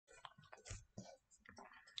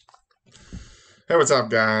Hey, what's up,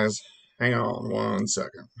 guys? Hang on one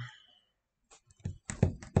second.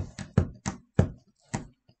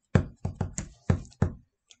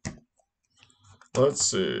 Let's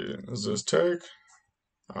see. Does this take?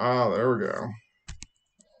 Ah, there we go.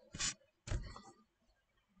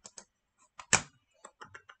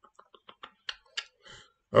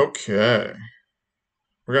 Okay.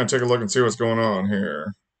 We're going to take a look and see what's going on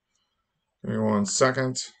here. Give me 1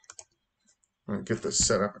 second. I'm going to get this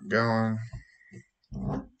set up and going.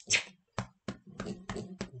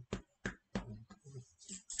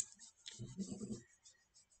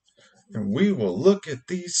 And we will look at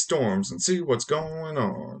these storms and see what's going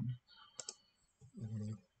on.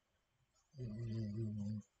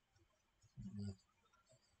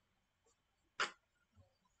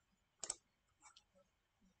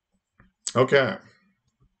 Okay.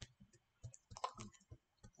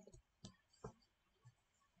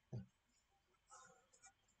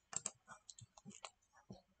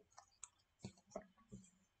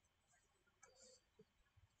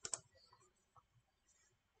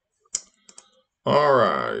 All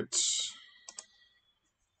right.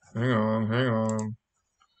 Hang on.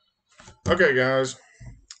 Okay, guys.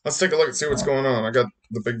 Let's take a look and see what's going on. I got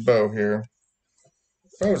the big bow here.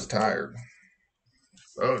 Bo's tired.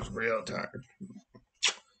 Bo's real tired.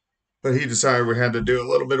 But he decided we had to do a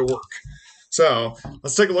little bit of work. So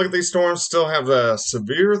let's take a look at these storms. Still have a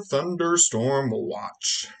severe thunderstorm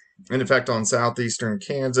watch. In effect on southeastern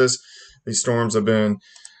Kansas. These storms have been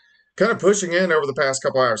kind of pushing in over the past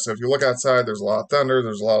couple hours. So if you look outside, there's a lot of thunder.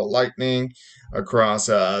 There's a lot of lightning across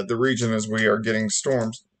the region as we are getting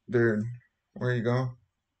storms. Dude, where are you going?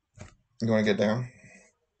 You want to get down?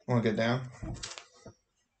 Want to get down?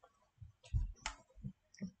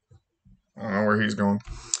 I don't know where he's going.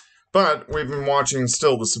 But we've been watching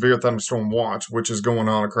still the severe thunderstorm watch, which is going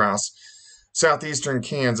on across southeastern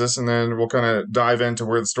Kansas, and then we'll kind of dive into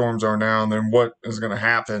where the storms are now and then what is going to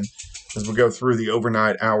happen as we go through the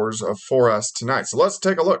overnight hours for us tonight. So let's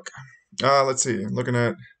take a look. Let's see. Looking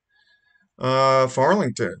at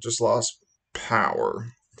Farlington just lost power.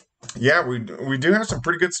 Yeah, we do have some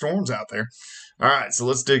pretty good storms out there. All right, so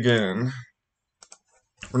let's dig in.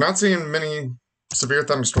 We're not seeing many severe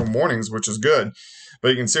thunderstorm warnings, which is good. But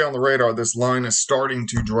you can see on the radar, this line is starting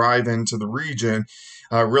to drive into the region,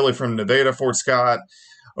 really from Nevada, Fort Scott,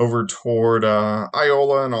 over toward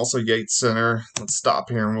Iola and also Yates Center. Let's stop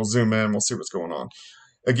here and we'll zoom in. We'll see what's going on.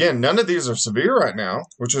 Again, none of these are severe right now,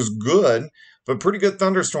 which is good, but pretty good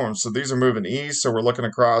thunderstorms. So these are moving east. So we're looking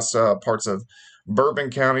across parts of Bourbon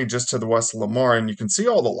County just to the west of Lamar, and you can see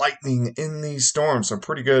all the lightning in these storms. So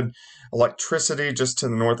pretty good electricity just to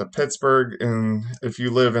the north of Pittsburgh. And if you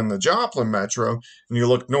live in the Joplin metro and you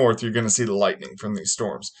look north, you're going to see the lightning from these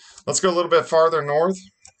storms. Let's go a little bit farther north.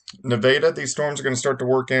 Nevada, these storms are going to start to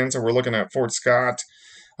work in. So we're looking at Fort Scott,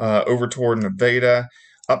 over toward Nevada,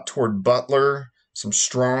 up toward Butler. Some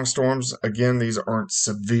strong storms. Again, these aren't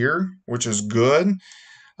severe, which is good.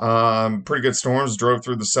 Pretty good storms drove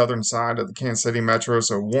through the southern side of the Kansas City metro.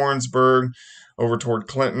 So Warrensburg over toward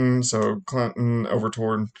Clinton. So Clinton over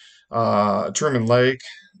toward Truman Lake.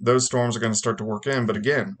 Those storms are going to start to work in. But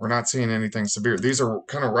again, we're not seeing anything severe. These are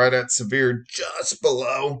kind of right at severe, just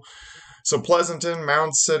below. So Pleasanton,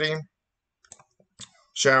 Mound City,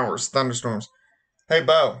 showers, thunderstorms. Hey,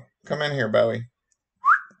 Bo, come in here, Bowie.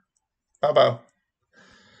 Bo.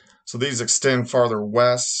 So these extend farther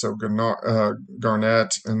west, so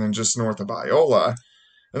Garnett, and then just north of Iola.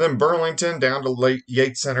 And then Burlington down to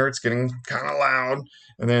Yates Center, it's getting kind of loud.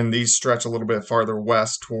 And then these stretch a little bit farther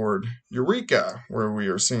west toward Eureka, where we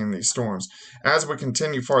are seeing these storms. As we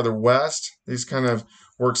continue farther west, these kind of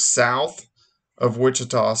work south of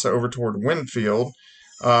Wichita, so over toward Winfield.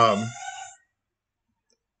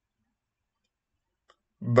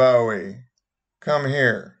 Bowie, come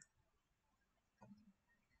here.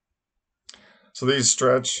 So these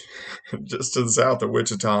stretch just to the south of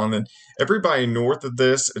Wichita, and then everybody north of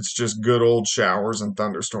this, it's just good old showers and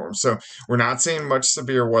thunderstorms. So we're not seeing much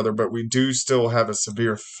severe weather, but we do still have a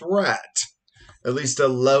severe threat, at least a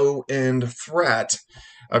low-end threat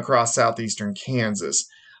across southeastern Kansas.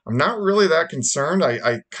 I'm not really that concerned.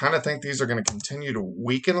 I kind of think these are going to continue to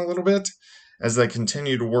weaken a little bit as they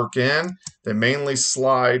continue to work in. They mainly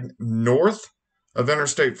slide north of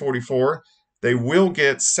Interstate 44. They will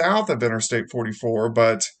get south of Interstate 44,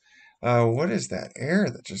 but what is that air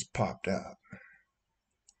that just popped up?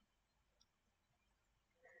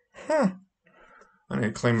 I need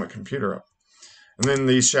to clean my computer up. And then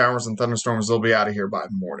these showers and thunderstorms, they'll be out of here by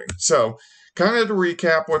morning. So kind of to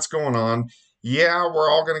recap what's going on, yeah,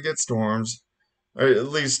 we're all going to get storms, at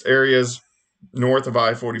least areas north of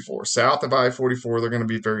I-44. South of I-44, they're going to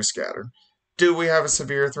be very scattered. Do we have a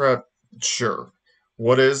severe threat? Sure.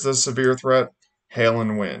 What is the severe threat? Hail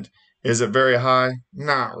and wind. Is it very high?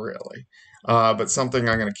 Not really. But something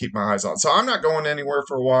I'm going to keep my eyes on. So I'm not going anywhere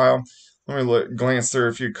for a while. Let me glance through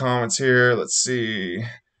a few comments here. Let's see.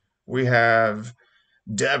 We have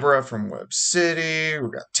Deborah from Web City. We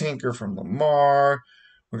got Tinker from Lamar.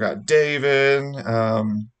 We got David.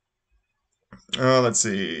 Let's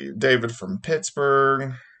see. David from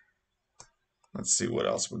Pittsburgh. Let's see what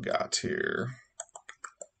else we got here.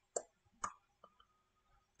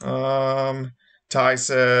 Ty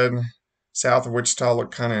said south of Wichita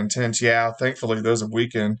looked kind of intense. Yeah, thankfully those have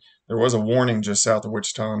weakened. There was a warning just south of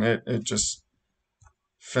Wichita, and it just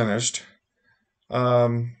finished.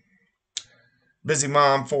 Busy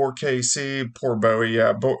Mom 4KC, poor Bowie.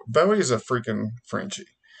 Yeah, Bowie is a freaking Frenchie.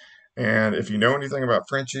 And if you know anything about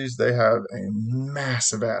Frenchies, they have a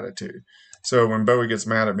massive attitude. So when Bowie gets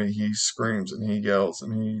mad at me, he screams and he yells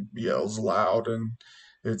loud, and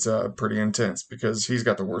it's pretty intense because he's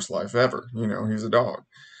got the worst life ever. You know, he's a dog.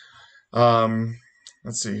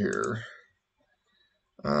 Let's see here.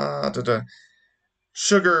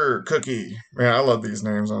 Sugar Cookie. Man, I love these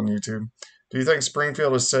names on YouTube. Do you think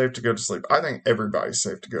Springfield is safe to go to sleep? I think everybody's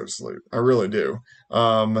safe to go to sleep. I really do.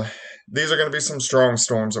 These are going to be some strong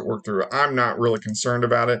storms that work through. I'm not really concerned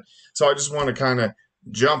about it. So I just want to kind of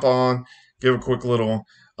jump on, give a quick little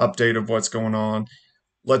update of what's going on,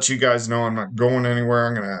 let you guys know I'm not going anywhere.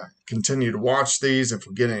 I'm going to continue to watch these. If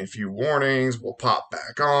we get any few warnings, we'll pop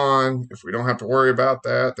back on. If we don't have to worry about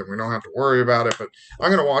that, then we don't have to worry about it. But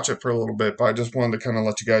I'm going to watch it for a little bit. But I just wanted to kind of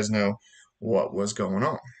let you guys know what was going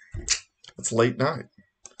on. It's late night.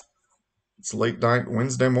 It's late night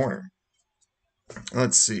Wednesday morning.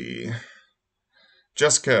 Let's see.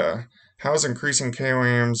 Jessica, how's increasing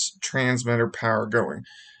KOAM's transmitter power going?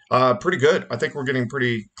 Pretty good. I think we're getting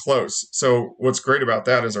pretty close. So what's great about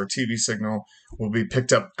that is our TV signal will be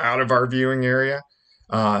picked up out of our viewing area.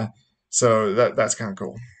 So that's kind of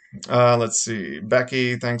cool. Let's see.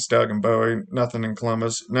 Becky, thanks Doug and Bowie. Nothing in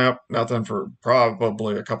Columbus. Nope, nothing for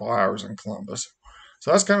probably a couple hours in Columbus. So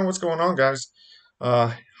that's kind of what's going on, guys.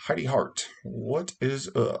 Heidi Hart, what is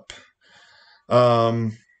up?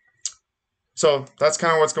 So that's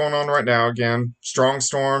kind of what's going on right now. Again, strong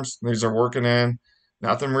storms. These are working in.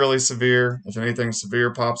 Nothing really severe. If anything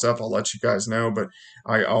severe pops up, I'll let you guys know. But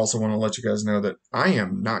I also want to let you guys know that I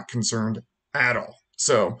am not concerned at all.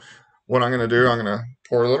 So what I'm going to do, I'm going to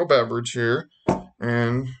pour a little beverage here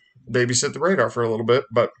and babysit the radar for a little bit.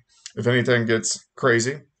 But if anything gets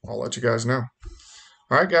crazy, I'll let you guys know.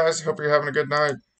 All right, guys. Hope you're having a good night.